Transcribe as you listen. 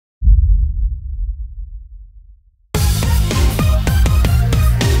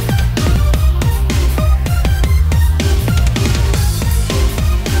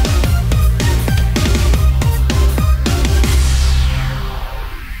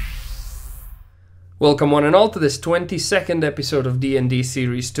Welcome one and all to this 22nd episode of D&D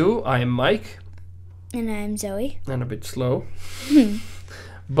Series 2. I am Mike. And I'm Zoe. And a bit slow.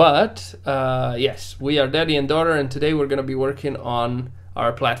 But, yes, we are daddy and daughter, and today we're going to be working on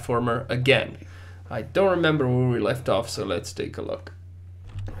our platformer again. I don't remember where we left off, so let's take a look.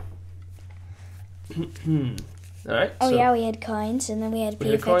 Alright. Oh, yeah, we had coins, and then we had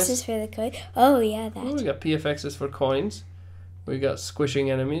PFXs for the coin. Oh, yeah, that. Oh, we got PFXs for coins. We got squishing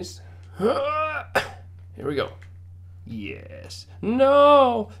enemies. Here we go. Yes.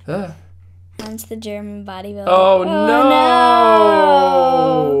 No! That's the German bodybuilder. Oh,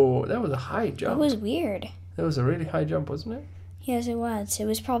 no! That was a high jump. That was weird. That was a really high jump, wasn't it? Yes, it was. It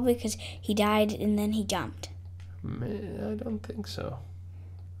was probably because he died and then he jumped. I don't think so.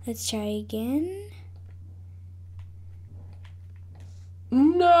 Let's try again.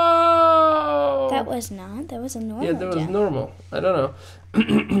 No! That was not. That was a normal Yeah, that was jump. normal. I don't know.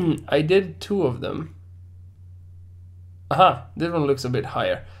 I did 2 of them. Aha! This one looks a bit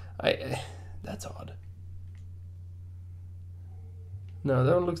higher. That's odd. No,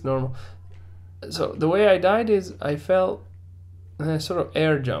 that one looks normal. So, the way I died is I fell... and I sort of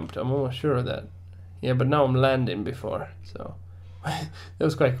air jumped. I'm almost sure of that. Yeah, but now I'm landing before. So, that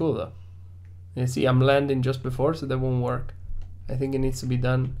was quite cool though. You see, I'm landing just before, so that won't work. I think it needs to be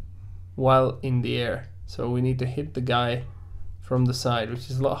done while in the air. So we need to hit the guy from the side, which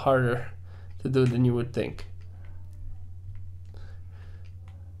is a lot harder to do than you would think.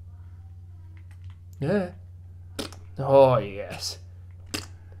 Yeah. Oh, yes.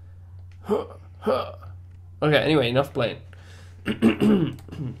 Okay, anyway, enough playing. What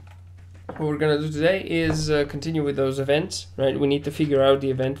we're going to do today is continue with those events, right? We need to figure out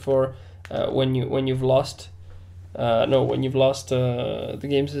the event for when you've lost... when you've lost, the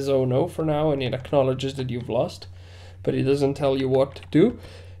game says, oh no, for now, and it acknowledges that you've lost, but it doesn't tell you what to do.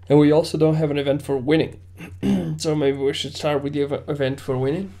 And we also don't have an event for winning. So maybe we should start with the event for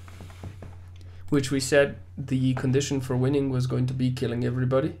winning, which we said the condition for winning was going to be killing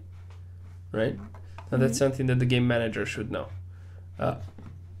everybody, right? Now that's something that the game manager should know.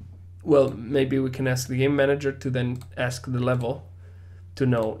 Well, maybe we can ask the game manager to then ask the level to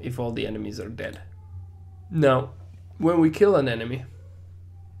know if all the enemies are dead. Now, when we kill an enemy,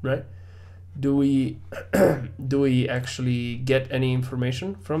 right, do we actually get any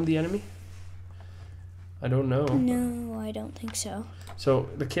information from the enemy? I don't know. No, I don't think so. So,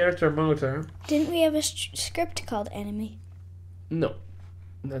 the character motor... Didn't we have a script called Enemy? No.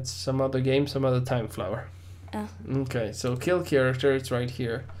 That's some other game, some other time flower. Oh. Okay, so kill character, it's right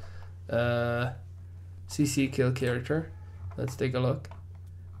here. CC kill character. Let's take a look.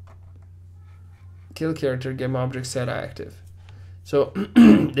 Kill character, game object set active. So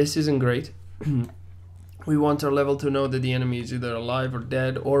this isn't great. We want our level to know that the enemy is either alive or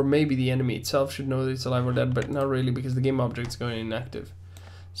dead, or maybe the enemy itself should know that it's alive or dead, but not really because the game object is going inactive.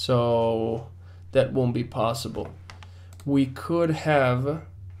 So that won't be possible. We could have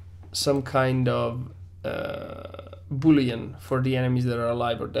some kind of boolean for the enemies that are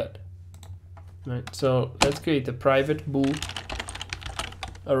alive or dead. Right. So let's create a private bool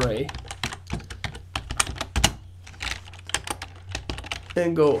array.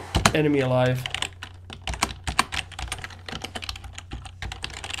 And go enemy alive.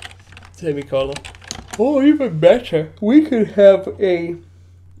 Semicolon. Oh, even better. We could have a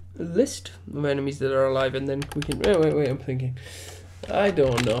list of enemies that are alive, and then we can. Wait. I'm thinking. I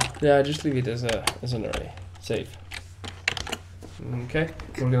don't know. Yeah, just leave it as an array. Save. Okay.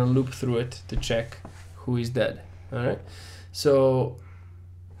 We're gonna loop through it to check who is dead. All right. So.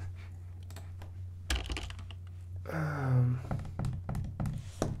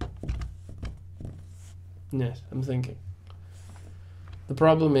 Yes, I'm thinking. The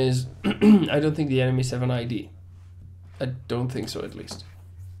problem is, I don't think the enemies have an ID. I don't think so, at least.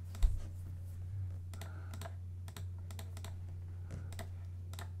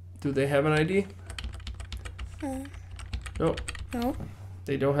 Do they have an ID? No. No.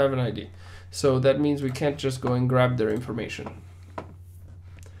 They don't have an ID. So that means we can't just go and grab their information.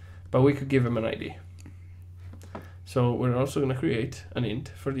 But we could give them an ID. So we're also going to create an int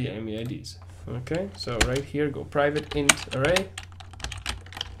for the enemy IDs. Okay, so right here, go private int array.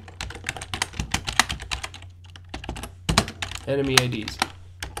 Enemy IDs.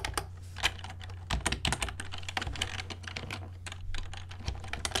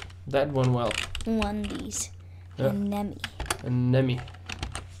 That one well. One these. Yeah. Enemy.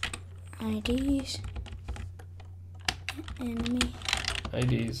 IDs. Enemy.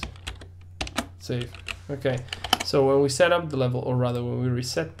 IDs. Save. Okay, so when we set up the level, or rather when we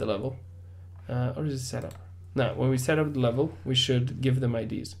reset the level, or is it set up? No, when we set up the level, we should give them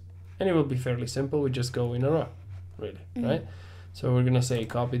IDs. And it will be fairly simple. We just go in a row, really, right? So we're gonna say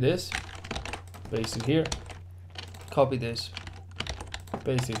copy this, paste it here, copy this,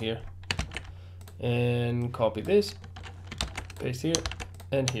 paste it here, and copy this, paste here,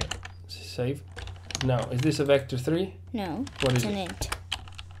 and here. Save. Now, is this a vector 3? No. What is it's it? an int.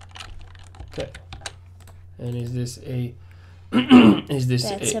 Okay. And is this a is this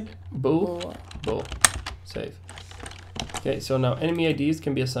That's a bool? Bool. Save. Okay, so now enemy IDs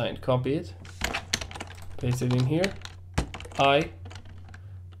can be assigned. Copy it. Paste it in here. I.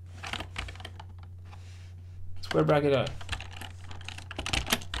 Square bracket I.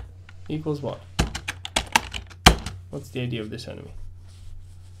 Equals what? What's the ID of this enemy?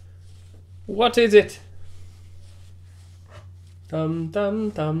 What is it? Dum dum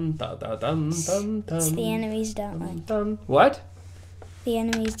dum da da dum dum dum. It's the enemy's dot length. What? The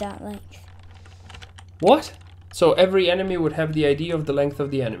enemy's dot length. What? So every enemy would have the ID of the length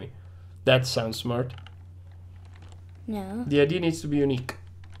of the enemy. That sounds smart. No. The ID needs to be unique.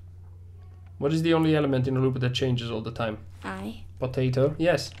 What is the only element in a loop that changes all the time? I. Potato.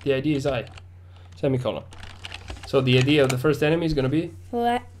 Yes, the ID is I. Semicolon. So the ID of the first enemy is going to be?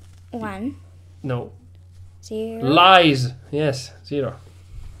 What? 1. No. 0. Lies. Yes, 0.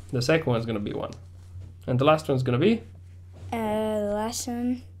 The second one's going to be 1. And the last one's going to be? The last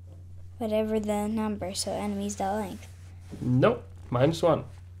one, whatever the number, so enemy's dot length. No, -1.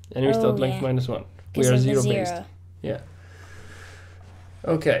 Enemy's dot length -1. We are 0 based. Yeah.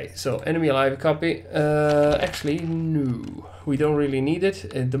 Okay, so enemy alive copy. Actually, no. We don't really need it.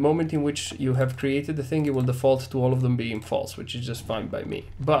 At the moment in which you have created the thing, it will default to all of them being false, which is just fine by me.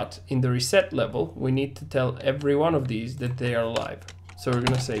 But in the reset level, we need to tell every one of these that they are alive. So we're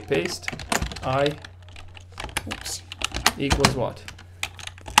going to say paste I equals what?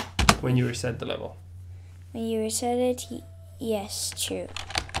 When you reset the level. When you reset it, yes, true.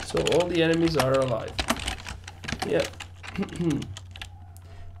 So all the enemies are alive. Yeah.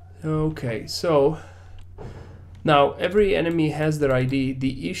 Okay, so now every enemy has their ID.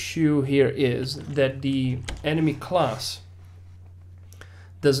 The issue here is that the enemy class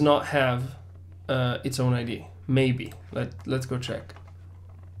does not have its own ID. Maybe. Let's go check.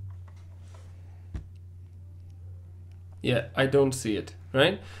 Yeah, I don't see it,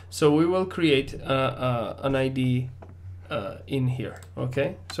 right? So we will create an ID in here,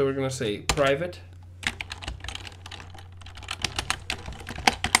 okay? So we're gonna say private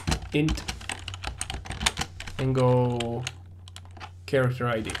int and go character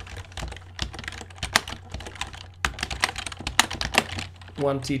ID.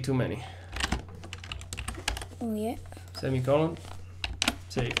 1T too many. Oh yeah. Semicolon.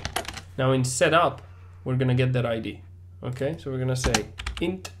 Save. Now in setup, we're gonna get that ID. Okay, so we're gonna say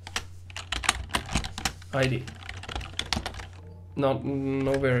int ID. No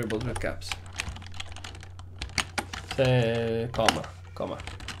variables with caps. Say comma.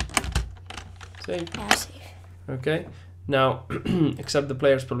 Save. Now save. Okay. Now, except the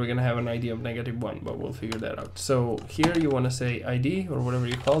player's probably gonna have an ID of -1, but we'll figure that out. So here you wanna say ID or whatever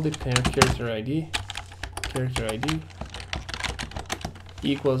you called it, character ID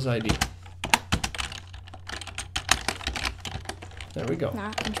equals ID. There we go.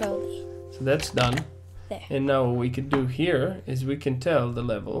 Not control D. So that's done. There. And now what we could do here is we can tell the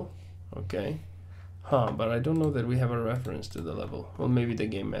level. Okay. But I don't know that we have a reference to the level. Well, maybe the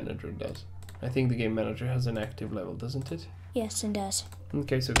game manager does. I think the game manager has an active level, doesn't it? Yes, it does.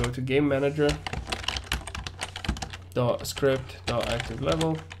 Okay, so go to game manager .script.active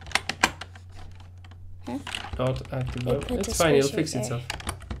level .active level. It's fine, it'll fix itself.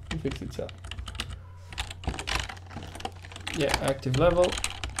 It'll fix itself. Yeah, active level,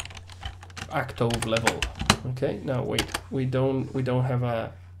 active level. Okay, now wait, we don't have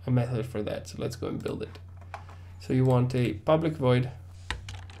a method for that, so let's go and build it. So you want a public void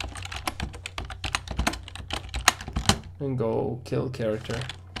and go kill character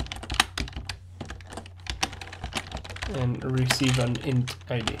and receive an int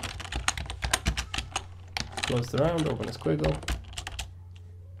ID. Close the round, open a squiggle.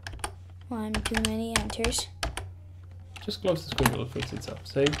 1 too many enters. Just close the squiggle, it'll fix itself.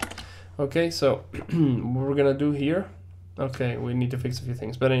 Save. Okay, so what we're gonna do here, okay, we need to fix a few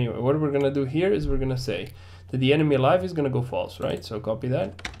things, but anyway, what we're gonna do here is we're gonna say that the enemy alive is gonna go false, right? So copy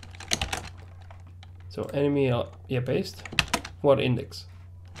that. So enemy, yeah, paste. What index?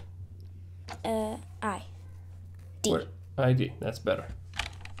 I. D. Where? ID, that's better.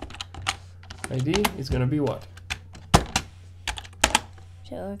 ID is gonna be what?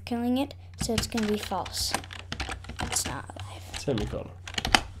 So we're killing it, so it's gonna be false. It's not alive. Semicolon.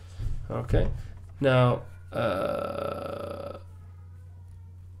 Okay. Now,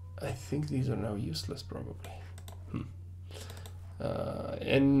 I think these are now useless probably.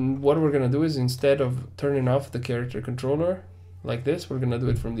 And what we're gonna do is, instead of turning off the character controller like this, we're gonna do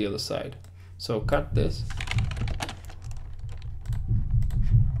it from the other side. So cut this,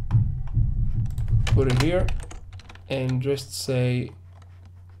 put it here, and just say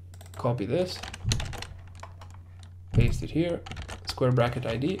copy this, paste it here, square bracket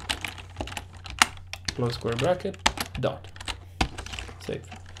ID, close square bracket, dot, save.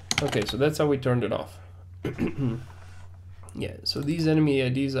 Okay, so that's how we turned it off. Yeah, so these enemy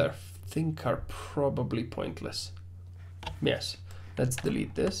IDs I think are probably pointless. Yes, let's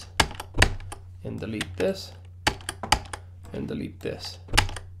delete this, and delete this, and delete this.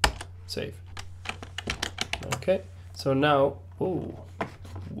 Save. Okay, so now, whoa.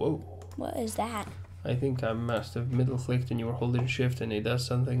 What is that? I think I must have middle clicked and you were holding shift and it does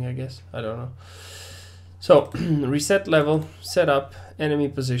something, I guess. I don't know. So, reset level, set up, enemy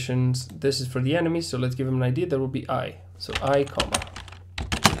positions. This is for the enemy, so let's give him an ID. That will be I. So I, comma.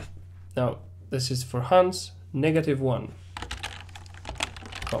 Now, this is for Hans, -1,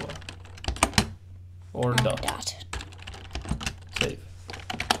 comma. Or dot. Save.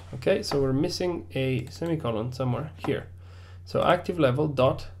 Okay, so we're missing a semicolon somewhere here. So active level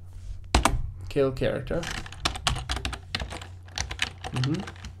dot kill character.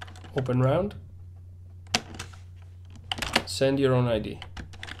 Open round. Send your own ID.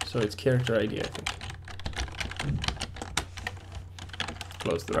 So it's character ID, I think.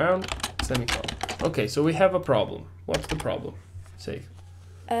 Close the round. Semicolon. Okay, so we have a problem. What's the problem? Save.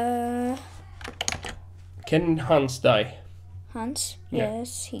 Can Hans die? Hans? Yeah.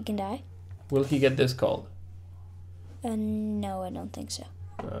 Yes, he can die. Will he get this called? No, I don't think so.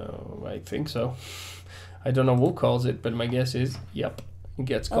 I think so. I don't know who calls it, but my guess is, yep, it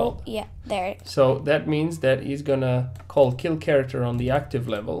gets called. Oh, yeah, there. So that means that he's gonna call kill character on the active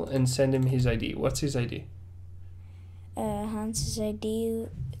level and send him his ID. What's his ID? Hans's ID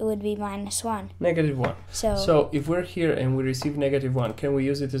would be -1. -1. So if we're here and we receive -1, can we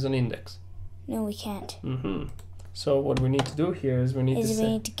use it as an index? no, we can't. So what we need to do here is we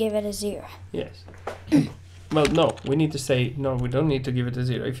need to give it a 0. Yes. Well, no, we need to say no. We don't need to give it a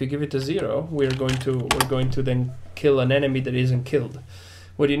 0. If you give it a 0, we're going to then kill an enemy that isn't killed.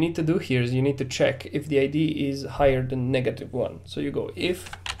 What you need to do here is you need to check if the ID is higher than -1. So you go if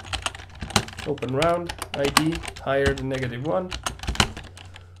open round ID higher than -1,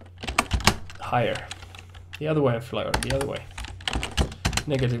 higher. The other way, flower. The other way.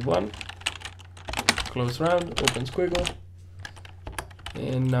 -1. Close round. Open squiggle.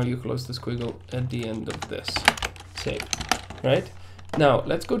 And now you close the squiggle at the end of this. Save. Right? Now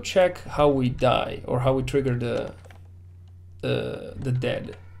let's go check how we die, or how we trigger the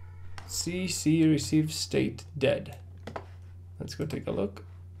dead. CC receive state dead. Let's go take a look.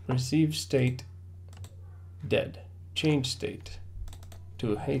 Receive state dead. Change state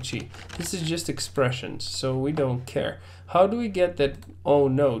to HE. This is just expressions, so we don't care. How do we get that oh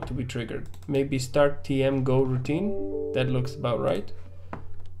no to be triggered? Maybe start TM go routine? That looks about right.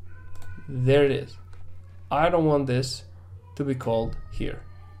 There it is. I don't want this to be called here.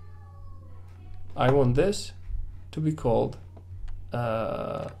 I want this to be called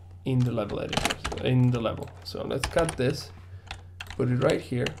in the level editor, in the level. So let's cut this, put it right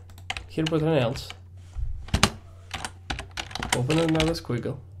here. Here put an else. Open another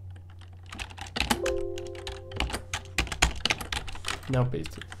squiggle. Now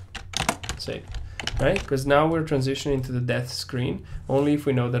paste it. Save. Right? Because now we're transitioning to the death screen only if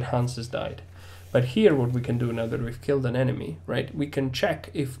we know that Hans has died. But here what we can do now that we've killed an enemy, right? We can check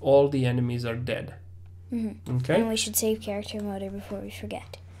if all the enemies are dead. Okay? And we should save character mode before we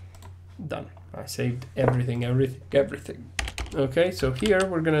forget. Done. I saved everything. Okay, so here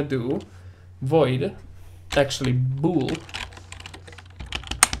we're gonna do void, actually bool,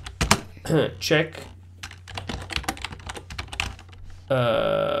 check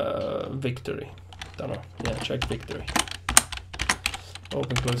victory. Don't know. Yeah, check victory.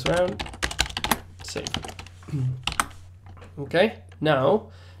 Open close round. Save. Okay, now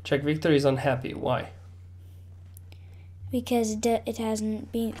check victory is unhappy. Why? Because it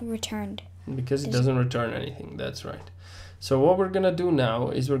hasn't been returned. Because it doesn't return anything. That's right. So what we're gonna do now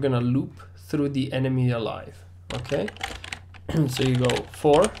is we're gonna loop through the enemy alive. Okay. So you go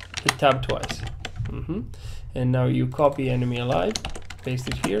for, hit tab twice, and now you copy enemy alive, paste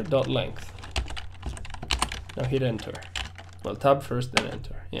it here. Dot length. Now hit enter. Well, tab first, then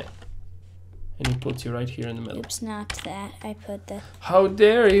enter. Yeah. And he puts you right here in the middle. Oops, not that. I put the... How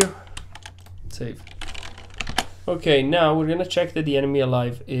dare you! Save. Okay, now we're gonna check that the enemy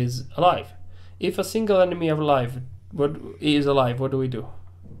alive is alive. If a single enemy alive, what do we do?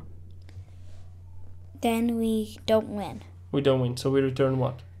 Then we don't win. We don't win, so we return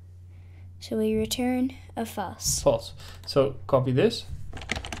what? So we return a false. False. So copy this,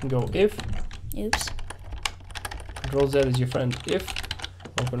 and go if, Oops. Control Z is your friend, if,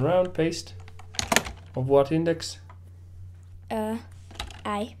 open round, paste, of what index? I.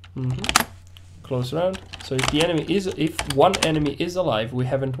 Close round. So if one enemy is alive, we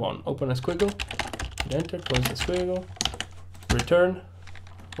haven't won. Open a squiggle, hit enter, close the squiggle, return.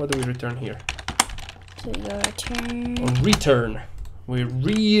 What do we return here? So we go return. Return. We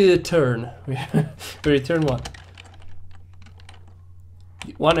return. We return what?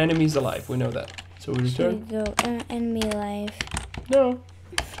 One enemy is alive. We know that. So we So we return. go enemy alive. No.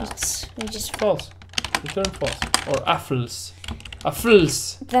 False. We just. False. Return false. Or affles.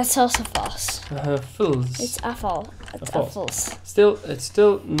 Affles. That's also false. False. It's a false. It's a false. false. Still, it's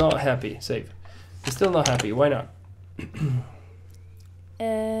still not happy. Save. It's still not happy. Why not?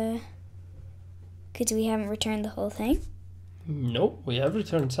 Because we haven't returned the whole thing. Nope, we have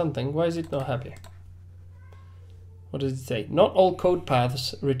returned something. Why is it not happy? What does it say? Not all code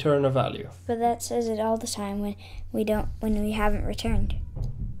paths return a value. But that says it all the time when we haven't returned.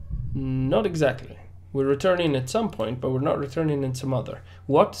 Not exactly. We're returning at some point, but we're not returning in some other.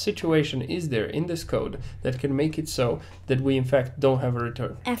 What situation is there in this code that can make it so that we in fact don't have a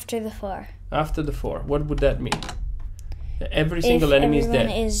return? After the 4. After the 4, what would that mean? Every single enemy is everyone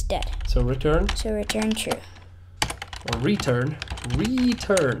dead. is dead. So return So return true. or return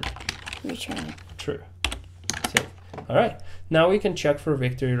Return. true. Save. All right. Now we can check for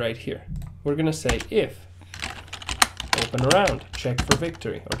victory right here. We're gonna say if open round, check for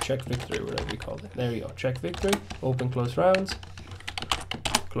victory, or check victory, whatever you call it. There you go. Check victory. Open close rounds.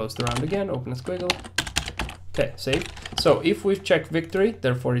 Close the round again. Open a squiggle. Okay, save. So if we've checked victory,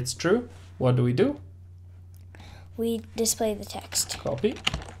 therefore it's true. What do we do? We display the text. Copy,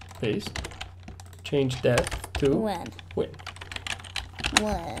 paste, change death to When. win.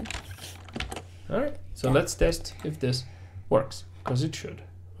 When. All right. So let's test if this works, because it should.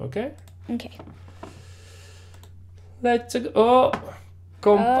 Okay. Okay. Let's go.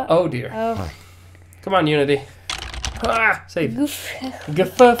 Oh dear. Oh. Come on, Unity. Ah, save. Goof.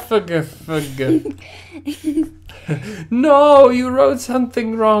 No, you wrote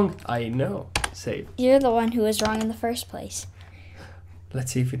something wrong. I know. Save. You're the one who was wrong in the first place.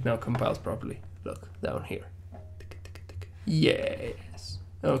 Let's see if it now compiles properly. Look, down here. Yes.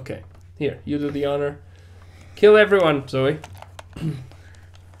 Okay. Here, you do the honor. Kill everyone, Zoe.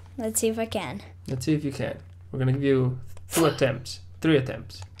 Let's see if I can. Let's see if you can. We're gonna give you 3 attempts.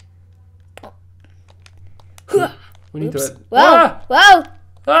 We need Oops. to. Whoa! Ah! Whoa!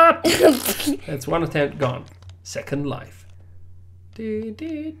 Ah! That's 1 attempt gone. Second life. She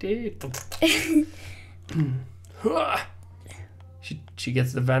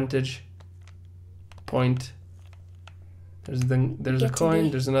gets the vantage point. There's a coin.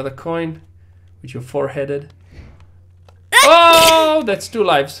 There's another coin, which you're 4-headed. Oh, that's 2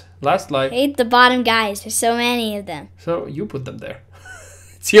 lives. Last life. Hate the bottom guys. There's so many of them. So you put them there.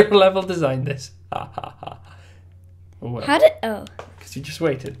 It's your level design. This. Ha ha ha. Oh well. How did? Oh. Because you just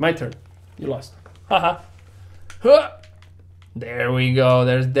waited. My turn. You lost. Haha. Huh. There we go.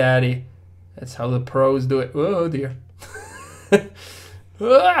 There's Daddy. That's how the pros do it. Oh dear.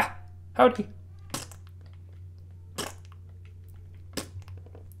 Ah, howdy.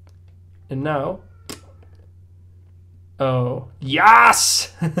 And now. Oh,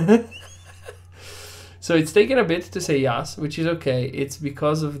 yes! So it's taken a bit to say yes, which is okay. It's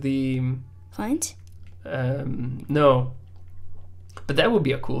because of the. Point? No. But that would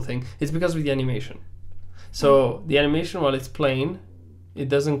be a cool thing. It's because of the animation. So the animation, while it's playing, it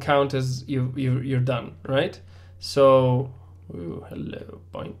doesn't count as you're done, right? So, ooh, hello,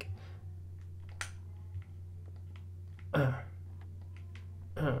 boink.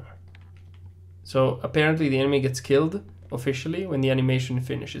 So apparently the enemy gets killed officially when the animation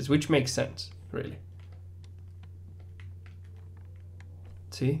finishes, which makes sense, really.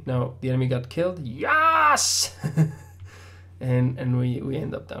 See, now the enemy got killed. Yes! and we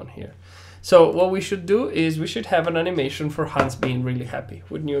end up down here. So what we should do is we should have an animation for Hans being really happy.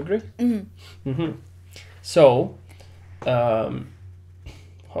 Wouldn't you agree? Mm-hmm. Mm-hmm. So, how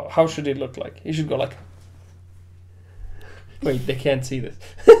should it look like? It should go like. Wait, they can't see this.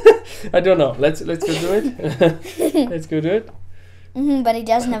 I don't know. Let's go do it. Let's go do it. But he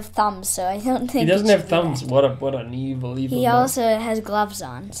doesn't have thumbs, so I don't think he doesn't have do thumbs. that. What an evil He man. also has gloves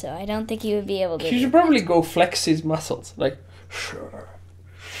on, so I don't think he would be able to. He should probably go flex his muscles, like sure,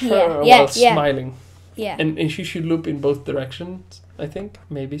 yeah, while smiling. Yeah. And she should loop in both directions. I think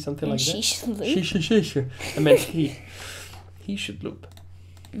maybe something And like she that. should loop. She. I meant he. He should loop.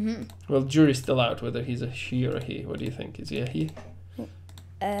 Mm-hmm. Well, jury's still out whether he's a she or a he. What do you think? Is he a he?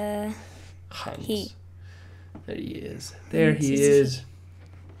 Hans. He. There he is. There he is.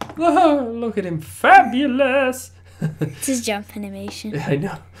 Whoa, look at him. Fabulous. It's his jump animation. I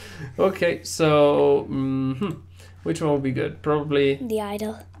know. Okay, so which one would be good? Probably The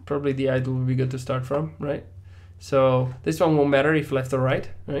idol. the idol would be good to start from, right? So this one won't matter if left or right,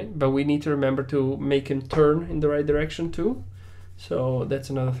 right? But we need to remember to make him turn in the right direction too. So that's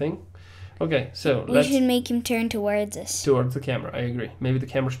another thing. Okay, so We let's should make him turn towards us. towards the camera. I agree. Maybe the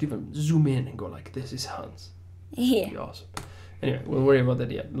camera should even zoom in and go like, "This is Hans." Yeah. That'd be awesome. Anyway, we'll worry about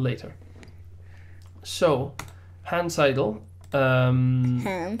that later. So, Hans idol.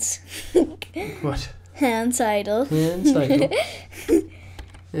 Hans. What? Hans idol. Hans idol.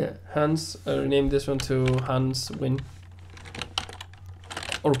 Yeah, Hans. I renamed this one to Hans Win.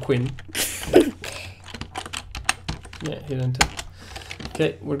 Or Quinn. Yeah, hit enter.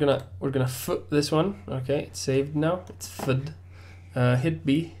 Okay, we're gonna foot this one. Okay, it's saved now. It's fud. Hit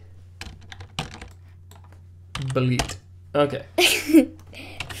B. Delete. Okay.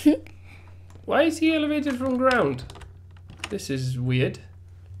 Why is he elevated from ground? This is weird.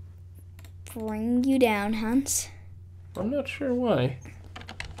 Bring you down, Hans. I'm not sure why.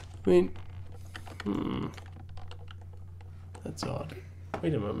 I mean, that's odd.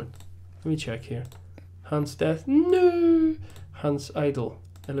 Wait a moment. Let me check here. Hans death. No. Hans idle.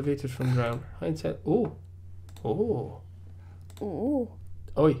 Elevated from ground. Hans head. Oh. Oh. Ooh.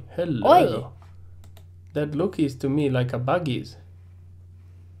 Oi. Hello. Oi. That look is to me like a buggy's.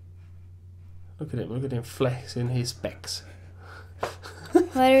 Look at him. Look at him flexing his pecs.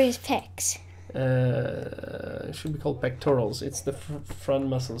 What are his pecs? It should be called pectorals. It's the front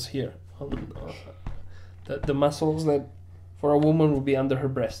muscles here. The muscles that for a woman would be under her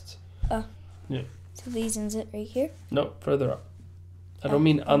breasts. Oh. Yeah. So these ones it right here? No, further up. I don't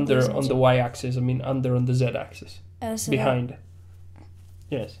mean under these on ones the y-axis. I mean under on the z-axis. Oh, so Behind.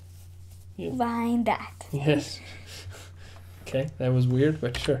 Yes. that- behind that. Yes. Okay, that was weird,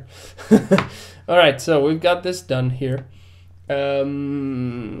 but sure. All right, so we've got this done here.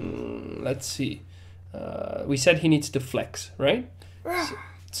 Let's see. We said he needs to flex, right?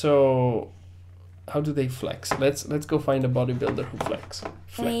 So, how do they flex? Let's go find a bodybuilder who flexes.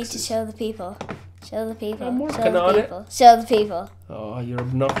 We need to show the people. Show the people. I'm show working the on it. people. Show the people. Oh, you're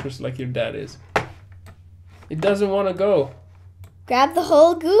obnoxious like your dad is. It doesn't want to go. Grab the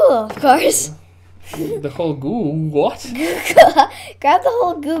whole Google, of course. The whole Google, what? Google. Grab the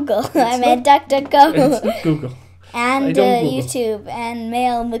whole Google. I meant DuckDuckGo. It's not Google. And I don't Google. YouTube and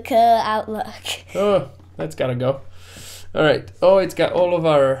Mail McCa Outlook. Oh, that's gotta go. All right. Oh, it's got all of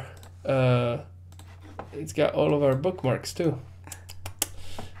our bookmarks too.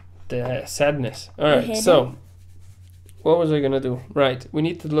 The sadness. All right. So, what was I gonna do? Right. We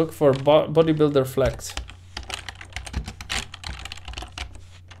need to look for bodybuilder flex.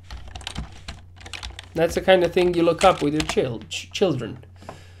 That's the kind of thing you look up with your children.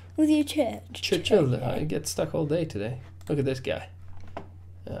 With your children. I get stuck all day today. Look at this guy.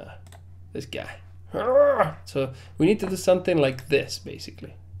 This guy. So we need to do something like this,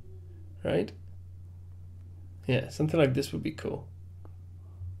 basically. Right? Yeah, something like this would be cool.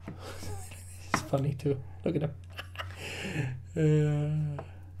 It's funny too. Look at him.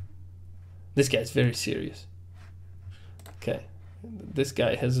 This guy's very serious. Okay. This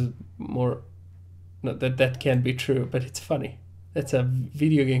guy has a more... No, that can't be true, but it's funny. That's a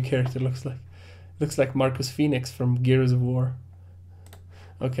video game character, looks like Marcus Phoenix from Gears of War.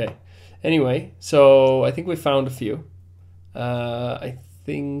 Okay. Anyway, so I think we found a few. I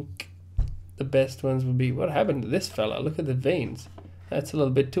think the best ones would be... What happened to this fella? Look at the veins. That's a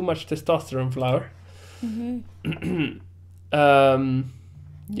little bit too much testosterone, Flower. Mm-hmm.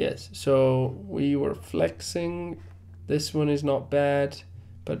 Yes, so we were flexing. This one is not bad,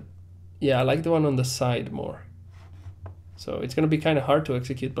 but yeah, I like the one on the side more. So it's going to be kind of hard to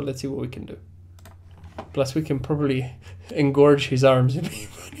execute, but let's see what we can do. Plus, we can probably engorge his arms.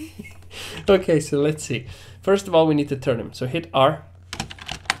 Okay, so let's see. First of all, we need to turn him. So hit R,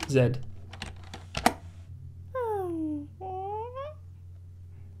 Z.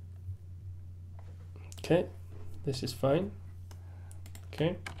 Okay, this is fine.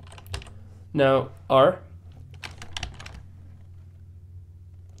 Okay. Now R.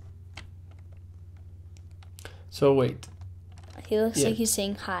 So wait. He looks like he's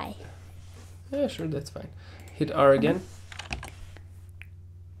saying hi. Yeah, sure, that's fine. Hit R again.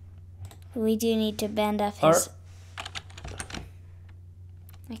 We do need to bend up his...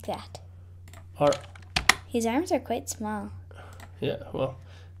 Like that. R. His arms are quite small. Yeah, well,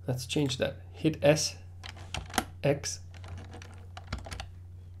 let's change that. Hit S, X,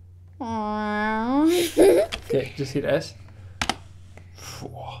 Okay, just hit S.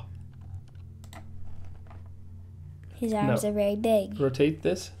 His arms No. are very big. Rotate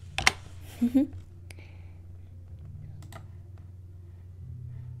this.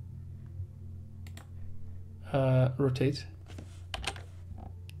 Rotate.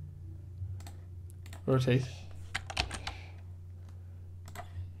 Rotate.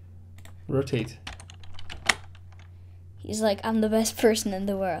 Rotate. He's like, I'm the best person in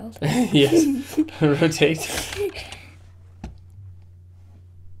the world. Yes. Rotate.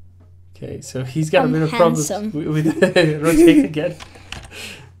 Okay, so he's got a bit of problems with rotate again.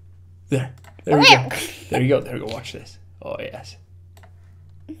 There we go. There you go. There you go. Watch this. Oh yes.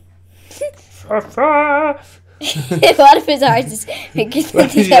 One of his arms is bigger than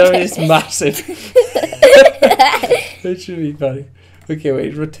His the arm other. is massive. That should be funny. Okay,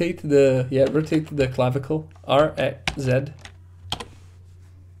 wait. Rotate the clavicle. R Z.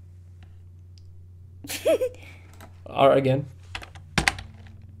 R again.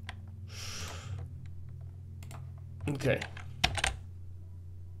 Okay.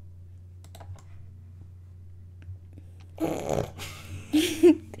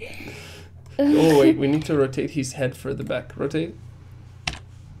 Oh wait, we need to rotate his head further back. Rotate.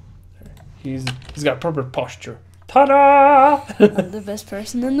 He's got proper posture. Ta-da! I'm the best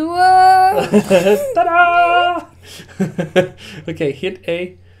person in the world. Ta-da! Okay, hit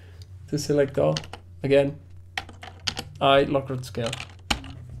A to select all. Again. I Lockrod scale.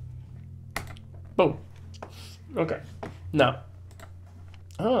 Boom. Okay. Now.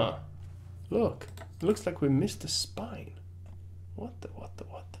 Look. It looks like we missed the spine. What the?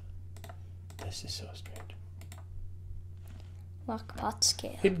 This is so strange. Lockpot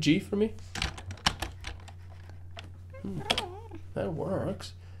scale. Hit G for me. That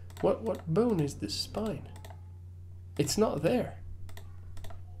works. What bone is this spine? It's not there.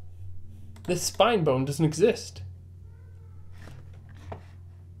 This spine bone doesn't exist.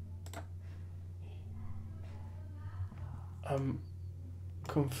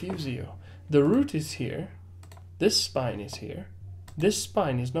 Confusio. The root is here. This spine is here. This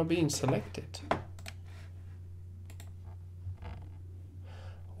spine is not being selected.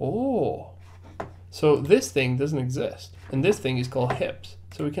 Oh. So this thing doesn't exist. And this thing is called hips.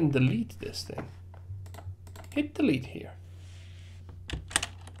 So we can delete this thing. Hit delete here.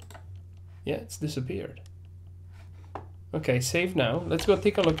 Yeah, it's disappeared. Okay, save now. Let's go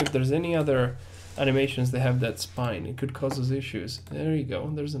take a look if there's any other animations that have that spine. It could cause us issues. There you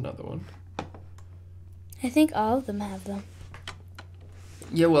go. There's another one. I think all of them have them.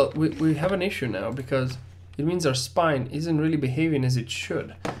 Yeah, well, we have an issue now because it means our spine isn't really behaving as it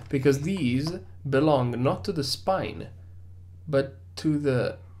should. Because these belong not to the spine, but to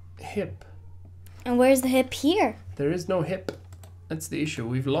the hip. And where's the hip here? There is no hip. That's the issue.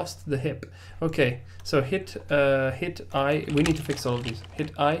 We've lost the hip. Okay, so hit I. We need to fix all of these.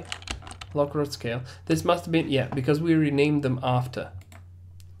 Hit I, Lockrod scale. This must have been, yeah, because we renamed them after.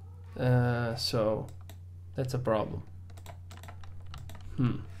 So that's a problem.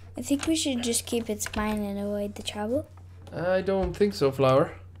 I think we should just keep its spine and avoid the trouble. I don't think so,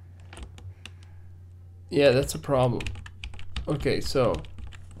 Flower. Yeah, that's a problem. Okay, so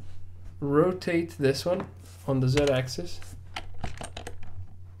rotate this one on the Z-axis.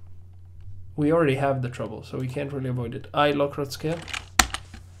 We already have the trouble, so we can't really avoid it. I Lockrod scale.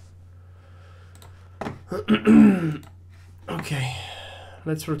 Okay,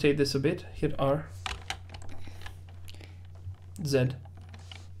 let's rotate this a bit. Hit R. Z.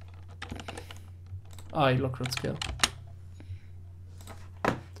 I Lockrod scale.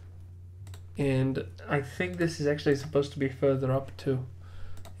 And I think this is actually supposed to be further up too.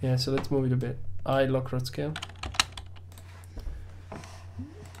 Yeah, so let's move it a bit. I Lockrod scale.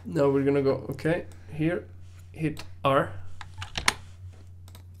 Now we're gonna go, okay, here, hit R.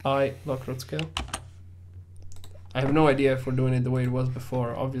 I Lockrod scale. I have no idea if we're doing it the way it was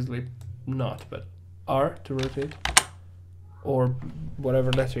before. Obviously not, but R to rotate. Or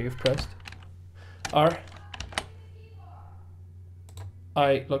whatever letter you've pressed. R.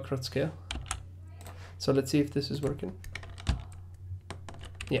 I Lockrod scale. So let's see if this is working.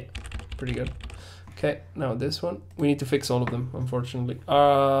 Yeah, pretty good. Okay, now this one. We need to fix all of them, unfortunately.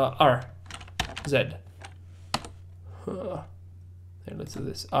 R. Z. Here, let's do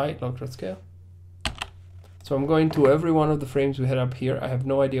this. I Lockrod scale. So I'm going to every one of the frames we had up here. I have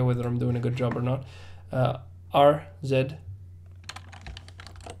no idea whether I'm doing a good job or not. R. Z.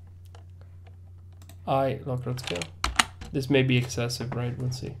 I Lockrod scale. This may be excessive, right?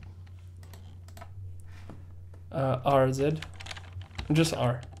 We'll see. R, Z. Just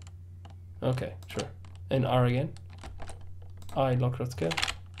R. Okay, sure. And R again. I Lockrod scale.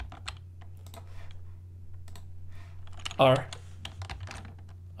 R.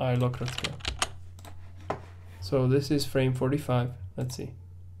 I Lockrod scale. So this is frame 45. Let's see.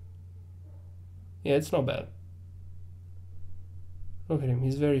 Yeah, it's not bad. Look at him,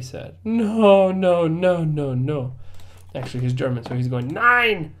 he's very sad. No, no, no, no, no. Actually, he's German, so he's going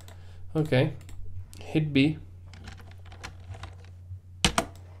 9! Okay. Hit B.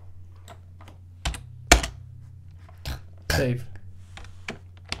 Save.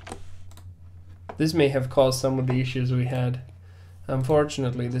 This may have caused some of the issues we had.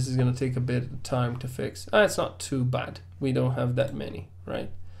 Unfortunately, this is going to take a bit of time to fix. It's not too bad. We don't have that many,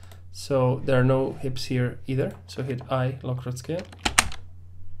 right? So there are no hips here either. So hit I Lockrod scale.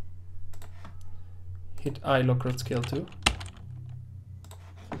 Hit I Lockrod scale 2.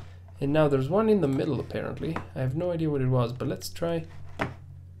 And now there's one in the middle apparently. I have no idea what it was, but let's try.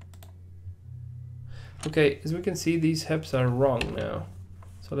 Okay, as we can see, these hips are wrong now.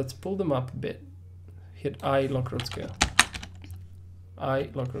 So let's pull them up a bit. Hit I Lockrod scale. I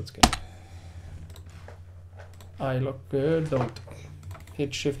Lockrod scale. I lock good. Don't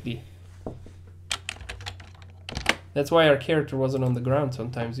hit Shift D. That's why our character wasn't on the ground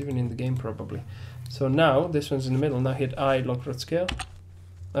sometimes, even in the game probably. So now this one's in the middle. Now hit I Lockrod scale.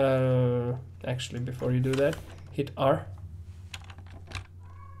 Actually, before you do that, hit R.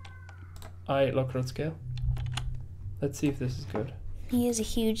 I Lockrod scale. Let's see if this is good. He has a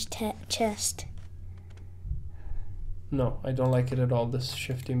huge chest. No, I don't like it at all, this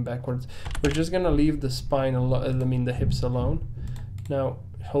shifting backwards. We're just gonna leave the spine alone, I mean the hips alone. Now,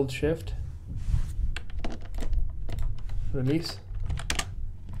 hold shift. Release.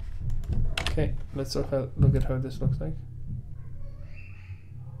 Okay, let's look at how this looks like.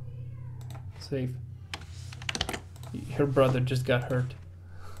 Save. Her brother just got hurt.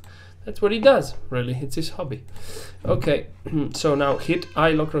 That's what he does, really. It's his hobby. Okay, so now hit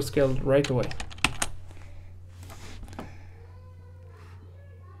I Lockrod scale right away.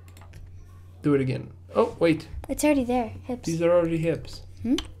 Do it again. Oh, wait. It's already there. Hips. These are already hips.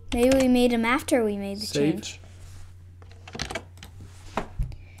 Maybe we made them after we made the change.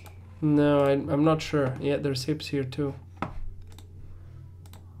 No, I'm not sure. Yeah, there's hips here too.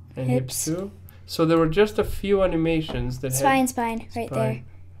 And hips too. So there were just a few animations that had spine right there.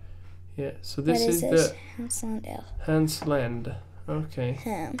 Yeah, so this is the Hans Land. Okay.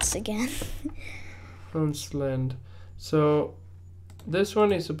 Hans again. Hans Land. So this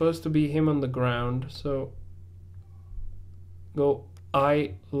one is supposed to be him on the ground. So go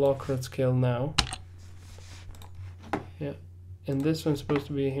I Lockrod scale now. Yeah. And this one's supposed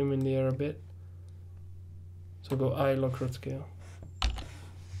to be him in the air a bit. So go I Lockrod scale.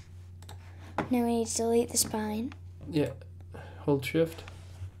 Now we need to delete the spine. Yeah. Hold shift.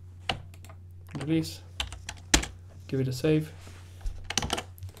 Release. Give it a save.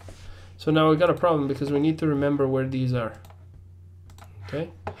 So now we got a problem because we need to remember where these are. Okay.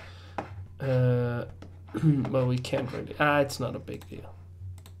 Well, we can't really. It's not a big deal.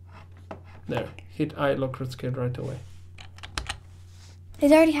 There. Hit I Lockrod scale right away.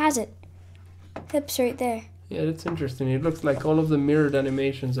 It already has it. Hips right there. Yeah, that's interesting. It looks like all of the mirrored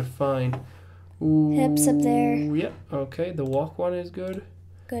animations are fine. Ooh, hips up there. Yeah, okay. The walk one is good.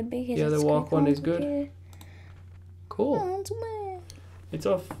 Good because yeah, the walk one is good. Cool. It's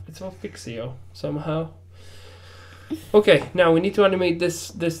all Fixio somehow. Okay, now we need to animate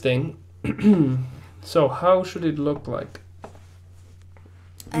this thing. So how should it look like?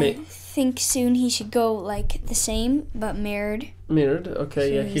 I think soon he should go like the same but mirrored. Mirrored, okay,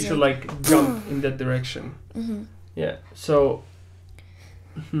 so yeah. He should like jump in that direction. Yeah, so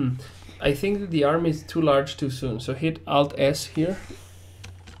I think that the arm is too large too soon. So hit Alt S here.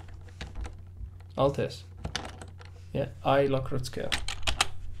 Alt S. Yeah, I Lockrod scale.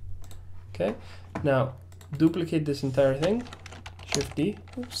 Okay, now duplicate this entire thing. Shift D.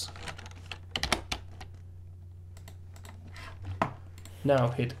 Oops. Now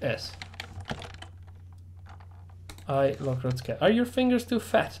hit S. I Lockrod scale. Are your fingers too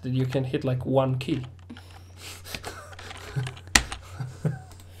fat that you can hit like one key?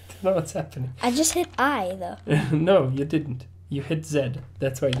 Don't know what's happening. I just hit I though. No, you didn't. You hit Z.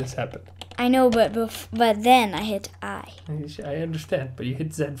 That's why this happened. I know, but then I hit I. I understand, but you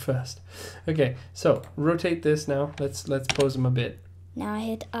hit Z first. Okay, so rotate this now. Let's pose him a bit. Now I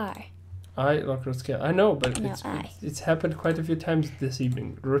hit R. I Lockrod scale. I know, but no, it's happened quite a few times this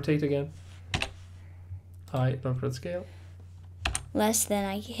evening. Rotate again. I Lockrod scale. Less than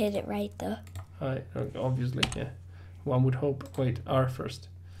I hit it right though. I obviously, yeah. One would hope. Wait, R first.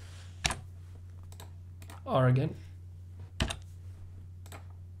 R again.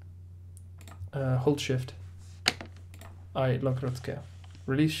 Hold shift. I Lockrod scale.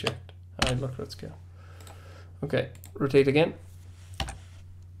 Release shift. I Lockrod scale. Okay, rotate again.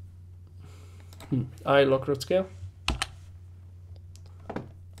 I lock rod scale.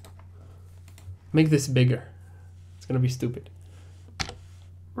 Make this bigger. It's gonna be stupid.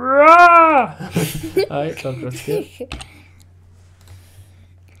 I lock rod scale.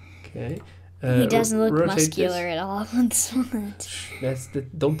 Okay. He doesn't look rotate muscular this. at all on this one.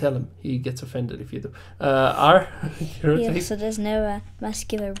 Don't tell him. He gets offended if you do. R. He rotate. also doesn't know a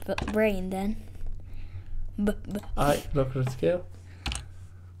muscular brain then. I lock rod scale.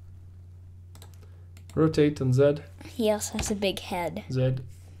 Rotate on Z. He also has a big head. Z.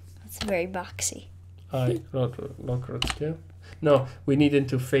 It's very boxy. I lock rod scale. No, we need him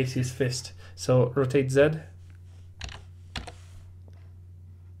to face his fist. So rotate Z.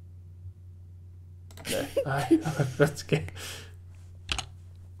 There. I lock rod scale.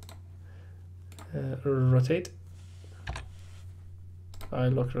 Rotate. I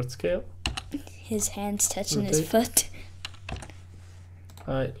lock rod scale. His hand's touching Rotate. his foot.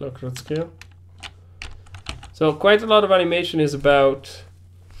 I lock rod scale. So quite a lot of animation is about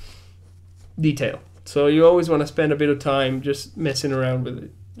detail. So you always want to spend a bit of time just messing around with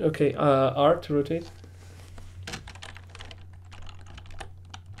it. Okay, R to rotate.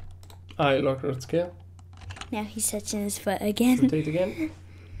 I lock rod scale. Now he's touching his foot again. Rotate again.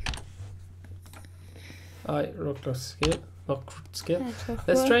 I lock rod scale. Lock rod scale.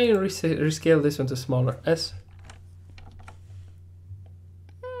 Let's try and rescale this one to smaller. S.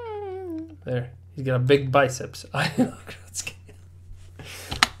 There. He's got a big biceps. I lock rod scale.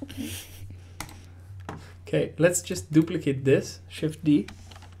 Okay, let's just duplicate this. Shift D.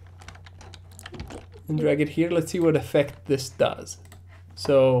 And drag it here. Let's see what effect this does.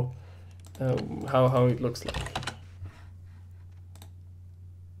 So, how it looks like.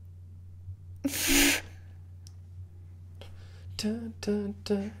 Dun, dun,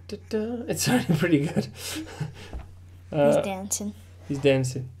 dun, dun, dun. It's sounding pretty good. He's dancing. He's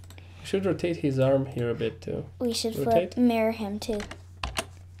dancing. We should rotate his arm here a bit too. We should Rotate. mirror him too.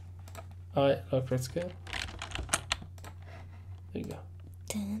 I lock rod scale. There you go.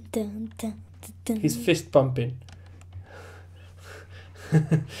 Dun, dun, dun, dun, dun. He's fist pumping.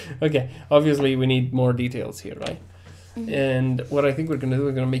 Okay, obviously we need more details here, right? Mhm. And what I think we're gonna do,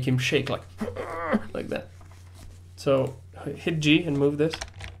 we're gonna make him shake like that. So hit G and move this.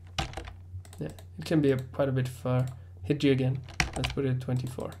 Yeah, it can be quite a bit far. Hit G again. Let's put it at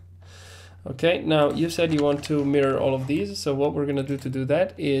 24. Okay, now you said you want to mirror all of these. So what we're gonna do to do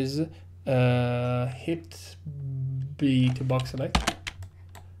that is hit B to box select.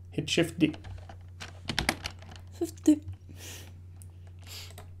 Hit Shift D. 50.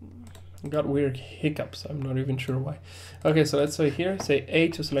 Got weird hiccups. I'm not even sure why. Okay, so let's say here, say A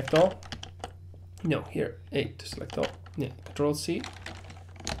to select all. No, here, A to select all. Yeah, Control C,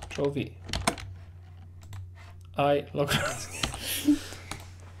 Control V. I lock.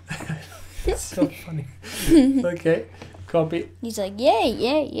 It's so funny. Okay, copy, He's like, yay,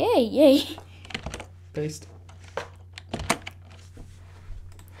 yay, yay, yay. paste.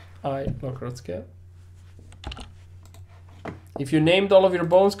 I lock rod scale. If you named all of your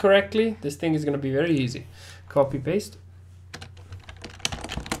bones correctly, this thing is going to be very easy. Copy, paste.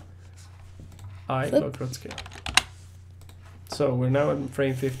 I Flip. lock rod scale. So we're now in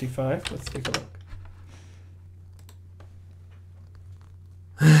frame 55. Let's take a look.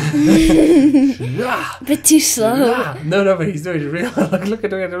 A bit too slow. No, but he's doing it real. Look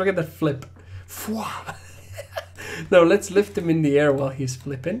at that flip. No, let's lift him in the air while he's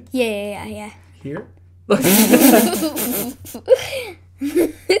flipping. Yeah. Here. Look.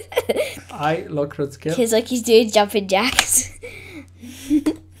 I lock rod scale. He's like he's doing jumping jacks.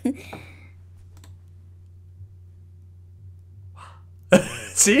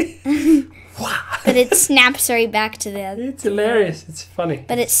 See? But it snaps right back to the other. It's hilarious. It's funny.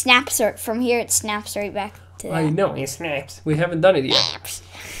 But it snaps from here. It snaps right back to that. I know, it snaps. We haven't done it yet.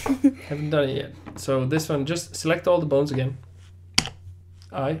 Haven't done it yet. So this one, just select all the bones again.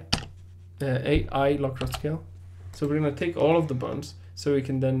 I lock rod scale. So we're gonna take all of the bones, so we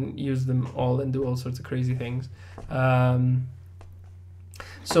can then use them all and do all sorts of crazy things.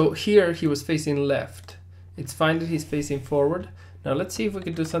 So here he was facing left. It's fine that he's facing forward. Now let's see if we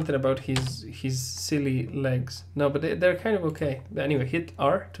can do something about his silly legs. No, but they're kind of okay. But anyway, hit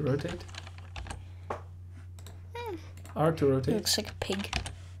R to rotate. R to He rotate. looks like a pig.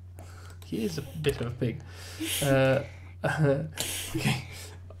 He is a bit of a pig. Okay.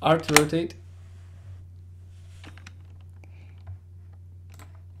 R to rotate.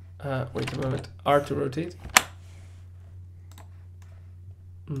 Wait a moment. R to rotate.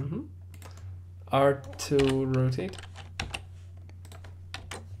 R to rotate.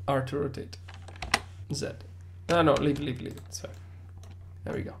 R to rotate. Z. No, leave it. So,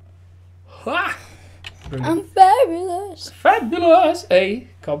 there we go. Ha! Brilliant. I'm fabulous. Fabulous! A,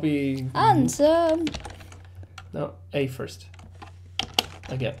 copy. Handsome. No, A first.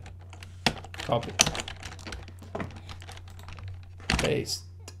 Again. Copy. Paste.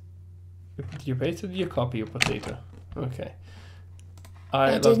 Did you paste or did you copy your potato? Okay.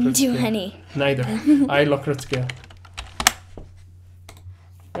 I didn't do any. Neither. I Lockhart scale.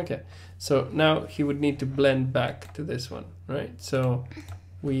 Okay. So now he would need to blend back to this one, right? So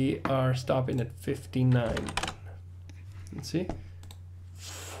we are stopping at 59. Let's see.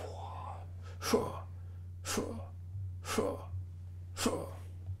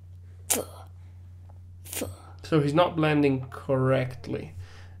 So he's not blending correctly.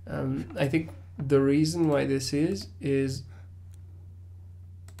 I think the reason why this is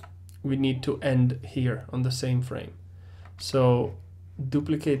we need to end here on the same frame. So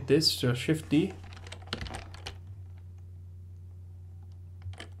duplicate this, so Shift D.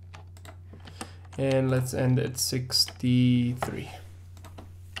 And let's end at 63.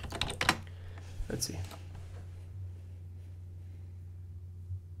 Let's see.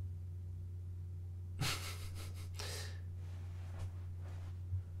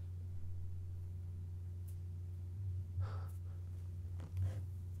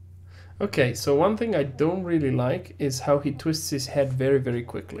 Okay, so one thing I don't really like is how he twists his head very, very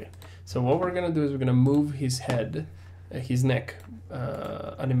quickly. So what we're gonna do is we're gonna move his head, his neck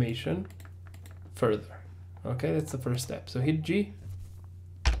animation further. Okay, that's the first step. So hit G.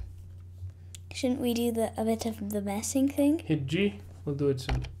 Shouldn't we do a bit of the messing thing? Hit G. We'll do it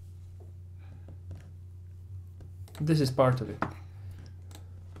soon. This is part of it.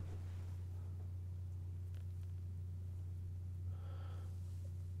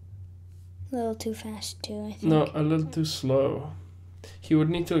 A little too fast too, I think. No, a little too slow. He would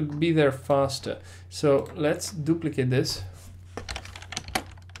need to be there faster. So let's duplicate this.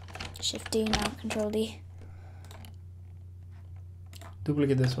 Shift D now, Control D.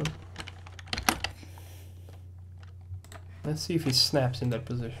 Duplicate this one. Let's see if he snaps in that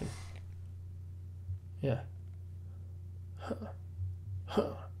position. Yeah.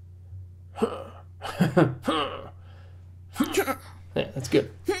 Yeah, that's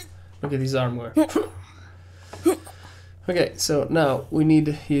good. Look at his arm work. Okay, so now we need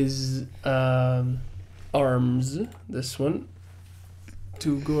his arms, this one,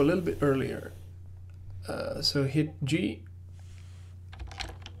 to go a little bit earlier. So hit G.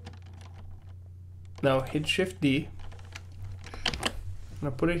 Now hit Shift D. I'm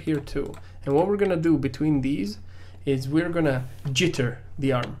gonna put it here too. And what we're gonna do between these is we're gonna jitter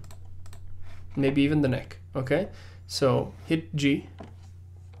the arm. Maybe even the neck, okay? So hit G.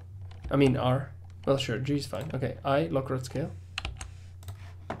 I mean R. Well, sure, G is fine. Okay, I, Lockhart scale.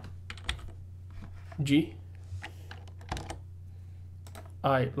 G.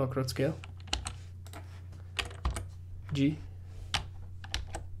 I, Lockhart scale. G.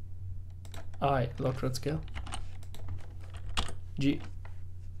 I, Lockhart scale. G.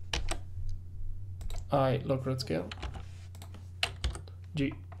 I, Lockhart scale.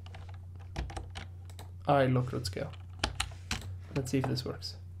 G. I, Lockhart scale. Let's see if this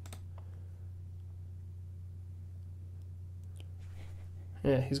works.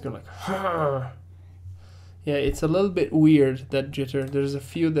 Yeah, he's going like, Hah! Yeah, it's a little bit weird, that jitter. There's a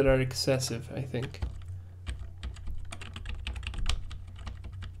few that are excessive, I think.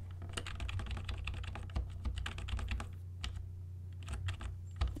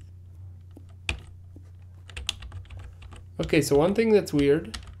 Okay, so one thing that's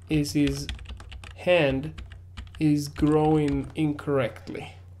weird is his hand is growing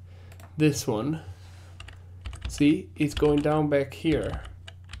incorrectly. This one, see, it's going down back here,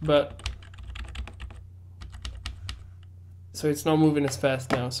 but so it's not moving as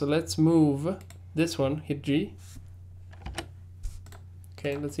fast now. So let's move this one, hit G.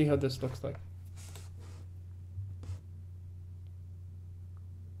 Okay, let's see how this looks like.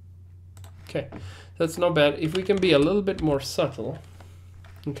 Okay, that's not bad. If we can be a little bit more subtle.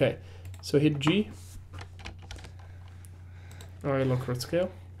 Okay, so hit G. I, Lockhart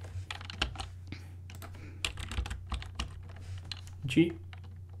scale. G.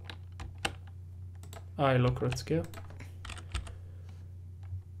 I, Lockhart scale.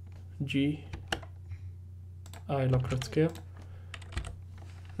 G. I, Lockhart scale.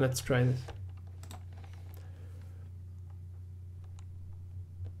 Let's try this.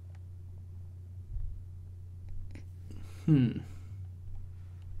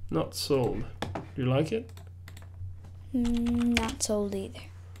 Not sold. Do you like it? Not sold either.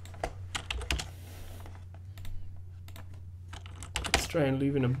 Let's try and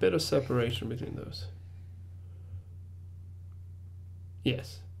leave in a bit of separation between those.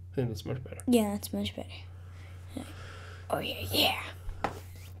 Yes, I think that's much better. Yeah, that's much better. Oh yeah.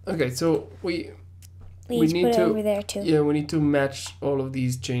 Okay, so we Please need put it to over there too. yeah, we need to match all of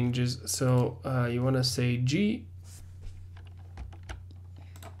these changes. So you want to say G.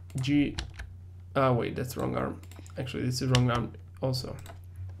 Wait, that's wrong arm. Actually, this is wrong arm also.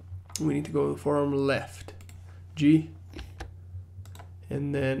 We need to go forearm left. G.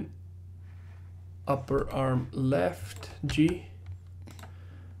 And then upper arm left. G.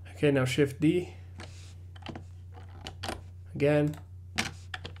 Okay, now shift D. Again.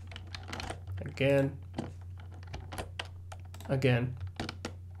 Again. Again.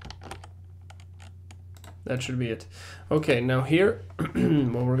 That should be it. Okay, now here,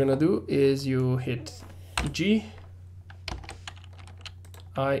 what we're gonna do is you hit G,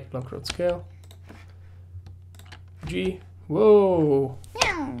 I, lock road scale, G, whoa,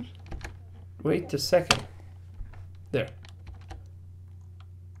 wait a second, there,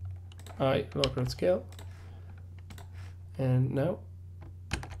 I, lock road scale, and now,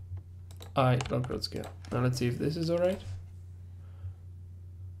 I, lock road scale. Now let's see if this is alright.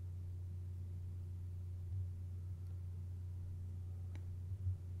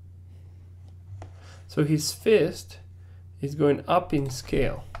 So his fist is going up in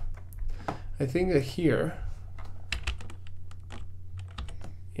scale. I think that here,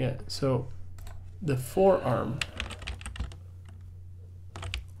 yeah, so the forearm,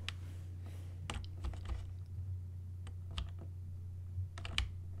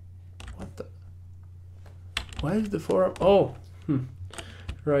 what the, why is the forearm, oh,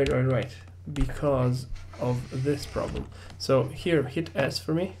 right, because of this problem. So here, hit S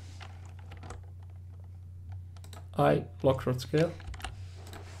for me. I, lock road scale.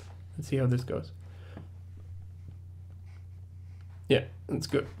 Let's see how this goes. Yeah, that's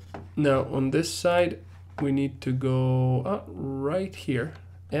good. Now on this side, we need to go right here.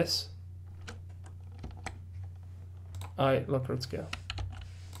 S. I, lock road scale.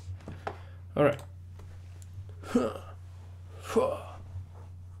 All right.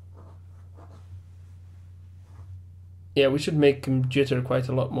 Yeah, we should make him jitter quite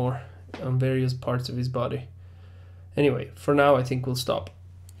a lot more on various parts of his body. Anyway, for now, I think we'll stop.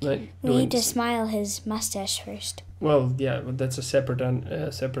 Right? We need to smile his mustache first. Well, yeah, but that's a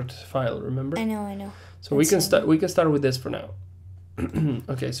separate file. Remember? I know. So we can start. We can start with this for now.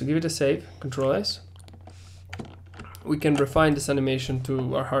 Okay, so give it a save. Control S. We can refine this animation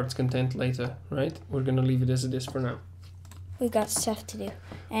to our heart's content later, right? We're gonna leave it as it is for now. We've got stuff to do,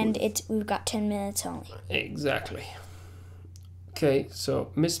 and we've got 10 minutes only. Exactly. Okay,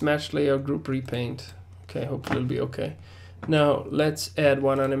 so mismatched layout, group repaint. Okay, hopefully it'll be okay. Now let's add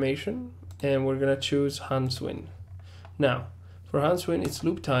one animation, and we're gonna choose Hans Win. Now for Hans Win, it's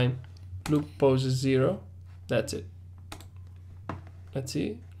loop time. Loop pose is 0. That's it. Let's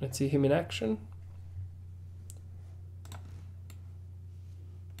see him in action.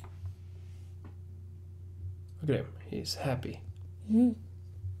 Look at him. He's happy.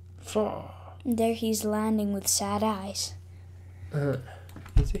 There he's landing with sad eyes.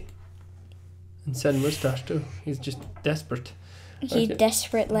 Is he? And sad mustache too. He's just desperate. He's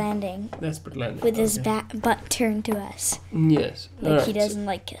desperate landing. Desperate landing. With his butt turned to us. Yes. Like he doesn't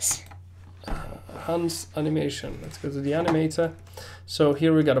like us. Hans animation. Let's go to the animator. So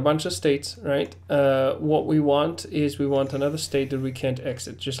here we got a bunch of states, right? What we want is we want another state that we can't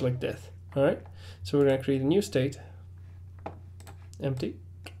exit, just like death. All right. So we're gonna create a new state. Empty.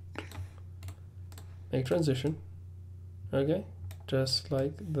 Make transition. Okay. Just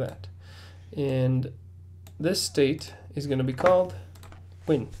like that. And this state is going to be called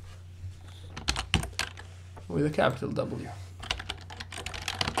win with a capital W.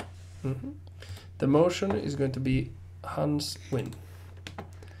 The motion is going to be Hans Win,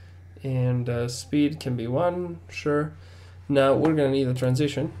 and speed can be 1, sure. Now we're going to need a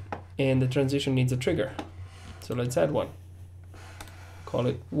transition, and the transition needs a trigger, so let's add one. Call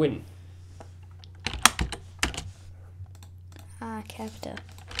it win. Capital.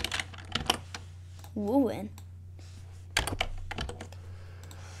 Win.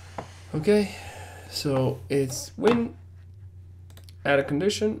 Okay, so it's win, add a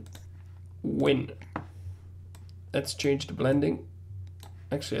condition, win. Let's change the blending.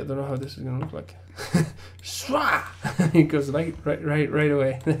 Actually, I don't know how this is gonna look like. It goes right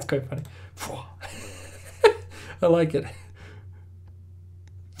away. That's quite funny. I like it.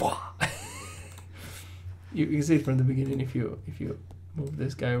 You can see it from the beginning if you move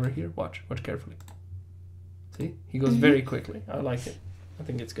this guy over here. Watch carefully. See, he goes very quickly. I like it. I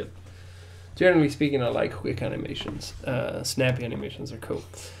think it's good. generally speaking, I like quick animations. Snappy animations are cool.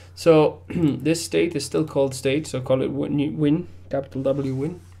 So this state is still called state, so call it win, capital W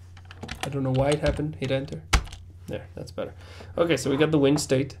win. I don't know why it happened. Hit enter. There, that's better. Okay, so we got the win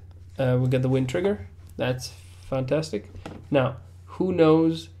state. We got the win trigger. That's fantastic. Now, who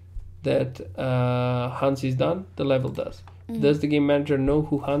knows that Hans is done? The level does. Does the game manager know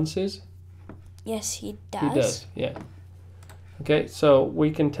who Hans is? Yes, he does. He does, yeah. Okay, so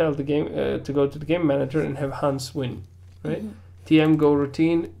we can tell the game to go to the game manager and have Hans win, right? TM go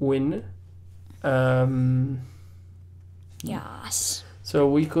routine win. Yes. So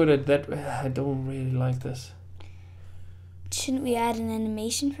we could at that. I don't really like this. Shouldn't we add an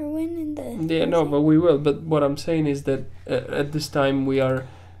animation for win in the? Yeah, no, but we will. But what I'm saying is that at this time we are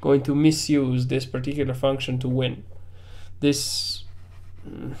going to misuse this particular function to win. This,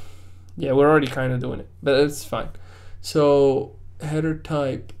 yeah, we're already kind of doing it, but it's fine. So header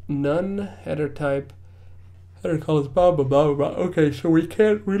type none, header type, header colors blah blah blah blah. Okay, so we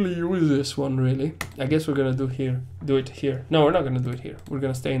can't really use this one really. I guess we're gonna do it here. No, we're not gonna do it here. We're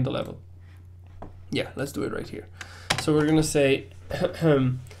gonna stay in the level. Yeah, let's do it right here. So we're gonna say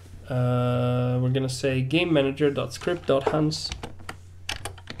game manager.script.hans.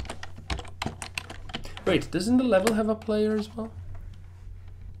 Wait, doesn't the level have a player as well?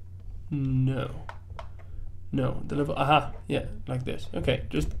 No. No, the level, aha, yeah, like this. Okay,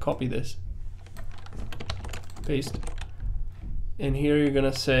 just copy this. Paste. And here you're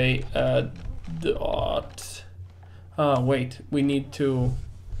gonna say dot. Wait, we need to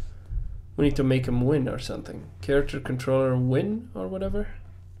make him win or something. Character controller win or whatever.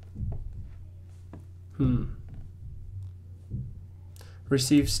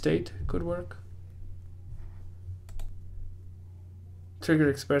 Receive state could work. Trigger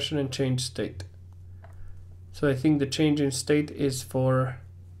expression and change state. So I think the change in state is for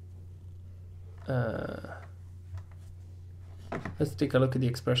let's take a look at the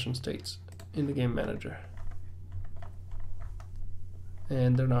expression states in the game manager.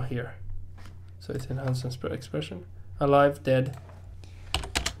 And they're not here. So it's enhanced expression. Alive, dead,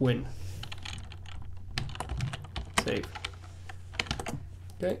 win. Save.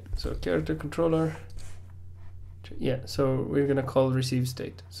 Okay, so character controller. Yeah, so we're gonna call receive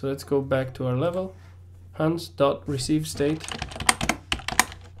state. So let's go back to our level. Hans dot receive state.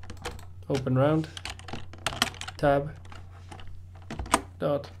 Open round. Tab.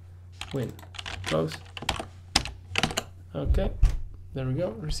 Dot win. Close. Okay, there we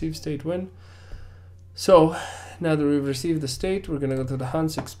go. Receive state win. So now that we've received the state, we're gonna go to the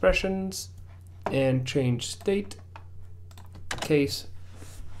Hans expressions and change state. Case.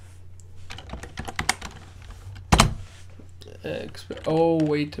 Oh,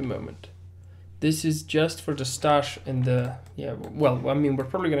 wait a moment. This is just for the stash and the, yeah, well, I mean, we're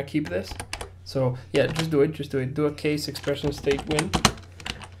probably gonna keep this. So yeah, just do it. Do a case expression state win.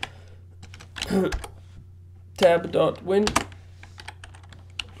 Tab dot win.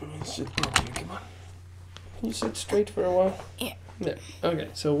 Sit properly, come on. Can you sit straight for a while? Yeah. Yeah. Okay,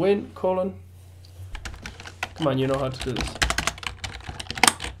 so win colon. Come on, you know how to do this.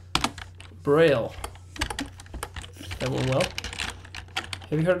 Braille. That went well.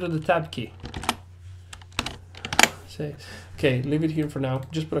 Have you heard of the tab key? Say, okay, leave it here for now.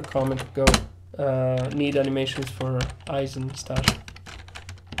 Just put a comment. Go. Need animations for eyes and stash.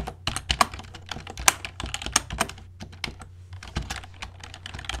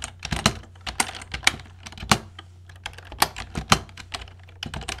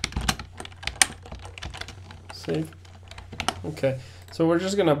 Save. Okay, so we're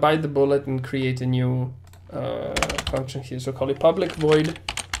just gonna bite the bullet and create a new function here. So call it public void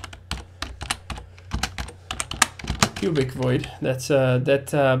cubic void. That's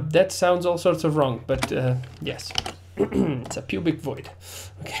that sounds all sorts of wrong, but yes, it's a pubic void.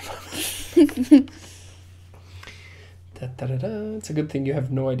 Okay. It's a good thing you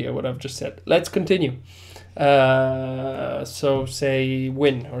have no idea what I've just said. Let's continue. So say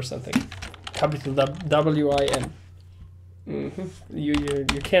win or something. Capital W-I-N. You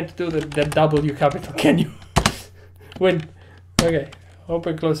can't do the W capital, can you? Win. Okay.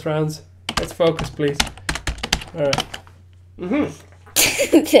 Open close rounds. Let's focus, please. All right.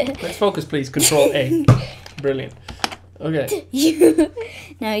 Let's focus, please. Control A. Brilliant. Okay.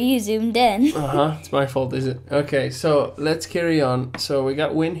 Now you zoomed in. It's my fault, is it? Okay. So let's carry on. So we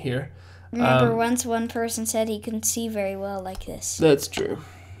got win here. Remember, once one person said he couldn't see very well like this. That's true.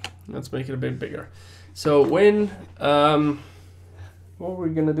 Let's make it a bit bigger. So win. What were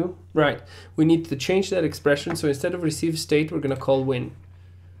we gonna do? Right. We need to change that expression. So instead of receive state, we're gonna call win.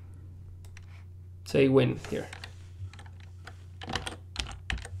 Say win here.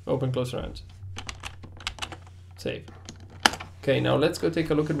 Open, close rounds. Save. Okay, now let's go take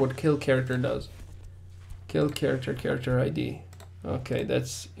a look at what kill character does. Kill character, character ID. Okay,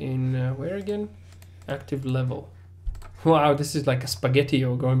 that's in where again? Active level. Wow, this is like a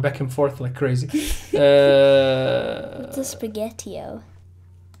spaghetti-o going back and forth like crazy. What's a spaghetti-o?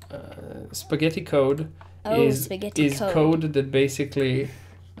 Spaghetti code is code that basically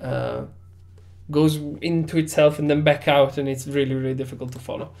goes into itself and then back out, and it's really, really difficult to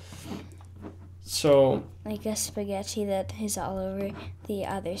follow. So like a spaghetti that is all over the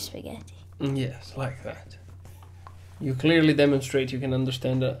other spaghetti. Yes, like that. You clearly demonstrate you can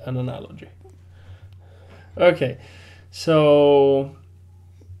understand an analogy. Okay, so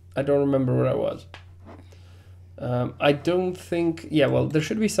I don't remember where I was. I don't think... Yeah, well, there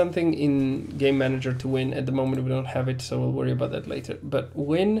should be something in Game Manager to win. At the moment, we don't have it, so we'll worry about that later. But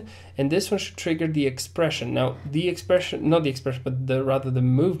win, and this one should trigger the expression. Now, the expression... Not the expression, but rather the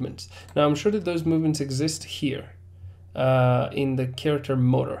movements. Now, I'm sure that those movements exist here in the character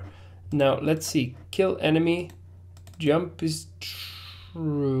motor. Now, let's see. Kill enemy. Jump is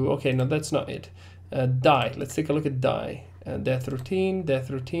true. Okay, no, that's not it. Die. Let's take a look at die. Death routine, death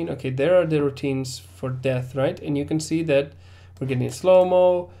routine. Okay, there are the routines for death, right? And you can see that we're getting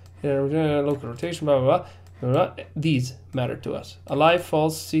slow-mo, local rotation, blah, blah, blah, blah. These matter to us. Alive,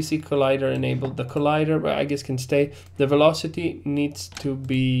 false, CC collider enabled. The collider, I guess, can stay. The velocity needs to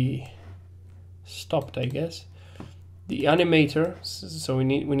be stopped, I guess. The animator, so we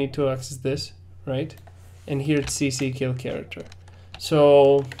need to access this, right? And here it's CC kill character.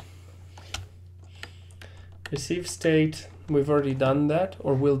 So receive state, we've already done that,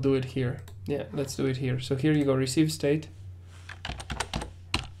 or we'll do it here. Yeah, let's do it here. So here you go, receive state.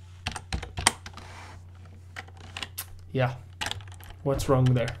 Yeah, what's wrong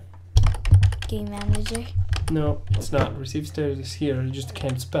there? Game Manager. No, it's not. Receive state is here, you just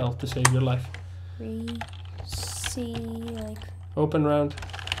can't spell to save your life. Like... Open round,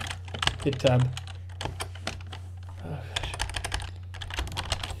 hit tab. Oh,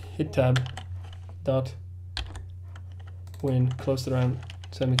 hit tab, dot. Win, close the round,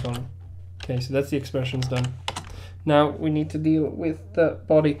 semicolon. Okay, so that's the expressions done. Now we need to deal with the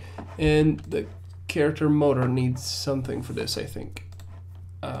body, and the character motor needs something for this, I think.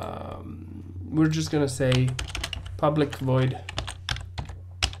 We're just gonna say public void.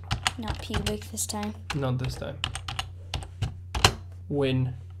 Not pubic this time. Not this time.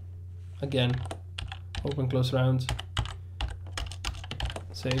 Win, again. Open, close rounds.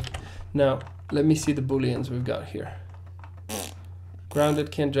 Save. Now, let me see the booleans we've got here.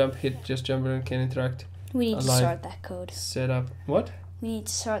 Grounded, can't jump, hit, just jump and can interact. We need Alive. to sort that code. Set up. What? We need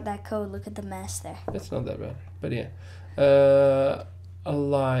to sort that code. Look at the mess there. It's not that bad, but yeah.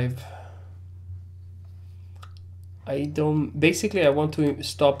 Alive. Basically I want to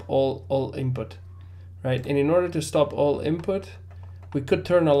stop all input, right? And in order to stop all input, we could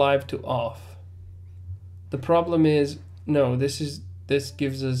turn alive to off. The problem is, no, this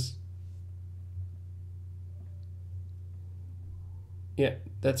gives us... Yeah,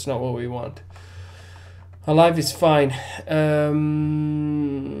 that's not what we want. Alive is fine.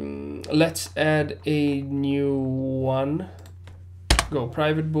 Let's add a new one. Go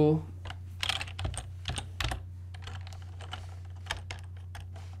private bool.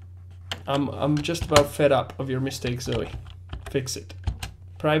 I'm just about fed up of your mistakes, Zoe. Fix it.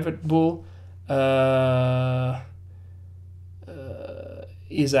 Private bool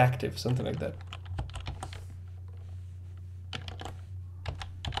is active, something like that.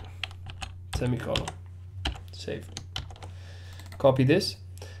 Semicolon. Save. Copy this.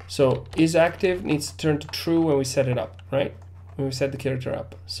 So is active needs to turn to true when we set it up, right? When we set the character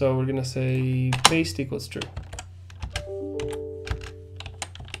up. So we're gonna say paste equals true.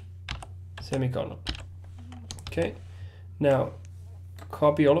 Semicolon. Okay. Now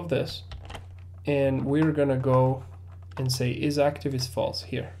copy all of this, and we're gonna go and say is active is false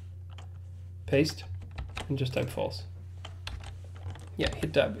here. Paste and just type false. Yeah,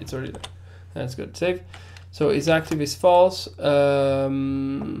 hit tab. It's already there. That's good. Save. So is active is false. Now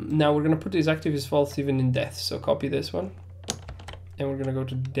we're gonna put is active is false even in death. So copy this one, and we're gonna go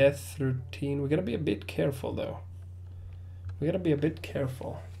to death routine. We're gonna be a bit careful though. We gotta be a bit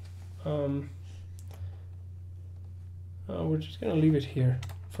careful. We're just gonna leave it here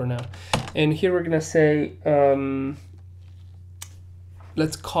for now. And here we're gonna say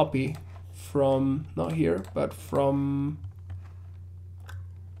let's copy from not here, but from...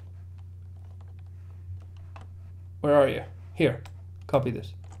 Where are you? Here. Copy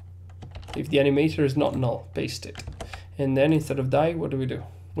this. If the animator is not null, paste it. And then instead of die, what do?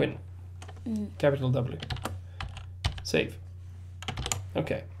 Win. Capital W. Save.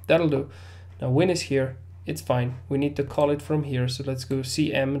 Okay. That'll do. Now win is here. It's fine. We need to call it from here. So let's go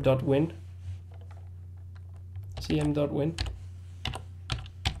cm.win. cm.win.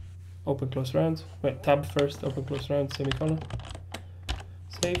 Open close rounds. Wait, tab first. Open close rounds. Semicolon.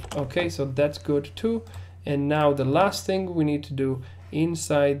 Save. Okay, so that's good too. And now the last thing we need to do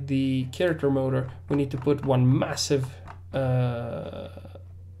inside the character motor, we need to put one massive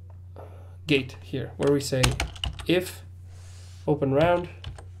gate here where we say if open round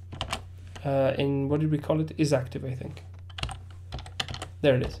and what did we call it? Is active, I think.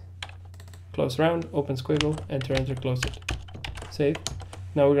 There it is. Close round, open squiggle, enter, enter, close it. Save.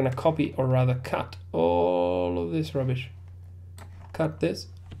 Now we're gonna copy, or rather cut, all of this rubbish. Cut this.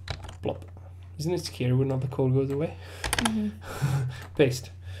 Plop. Isn't it scary when all the code goes away? Mm-hmm. Paste.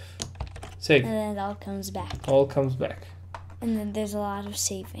 Save. And then it all comes back. All comes back. And then there's a lot of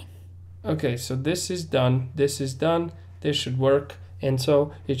saving. Okay, so this is done. This is done. This should work. And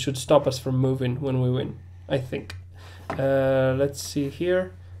so it should stop us from moving when we win, I think. Let's see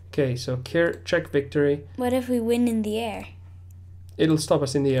here. Okay, so check victory. What if we win in the air? It'll stop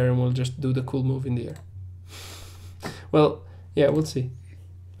us in the air and we'll just do the cool move in the air. Well, yeah, we'll see.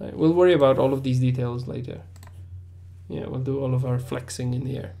 We'll worry about all of these details later. Yeah, we'll do all of our flexing in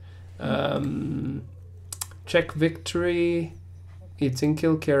the air. Check victory. It's in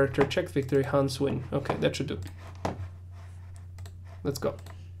kill character. Check victory. Hans win. Okay, that should do. Let's go.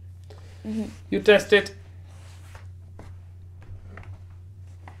 Mm-hmm. You test it.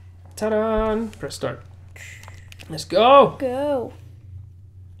 Ta-da! Press start. Let's go. Go.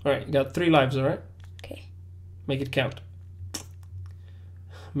 All right, you got 3 lives. All right. Okay. Make it count.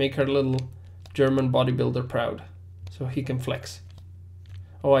 Make her little German bodybuilder proud, so he can flex.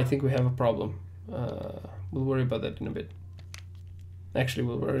 Oh, I think we have a problem. We'll worry about that in a bit. Actually,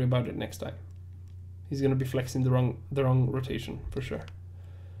 we'll worry about it next time. He's gonna be flexing the wrong rotation for sure.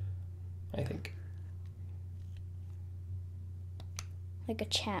 I think. Like a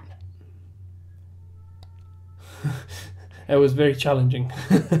champ. It was very challenging.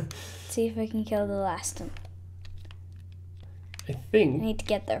 See if I can kill the last one. I I think. need to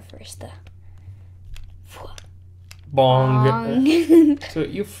get there first though. Bong. Bong. So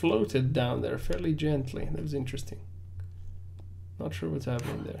you floated down there fairly gently. That was interesting. Not sure what's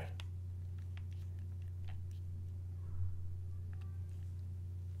happening there.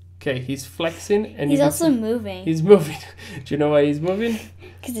 Okay, he's flexing and He's also moving. He's moving. Do you know why he's moving?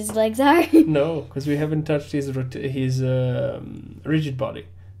 Because his legs are. No, because we haven't touched his rigid body.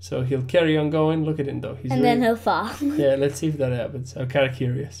 So he'll carry on going. Look at him though. He's and then he'll fall. Yeah, let's see if that happens. I'm kind of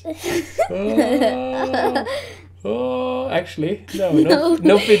curious. Oh, oh, actually,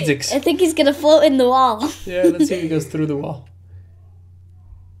 no physics. I think he's gonna float in the wall. Yeah, let's see if he goes through the wall.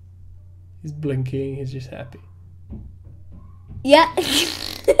 He's blinking. He's just happy. Yeah.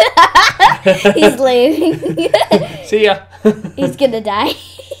 He's leaving. See ya. He's gonna die.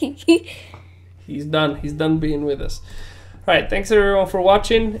 He's done. He's done being with us. All right. Thanks everyone for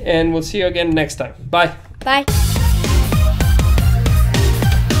watching, and we'll see you again next time. Bye. Bye.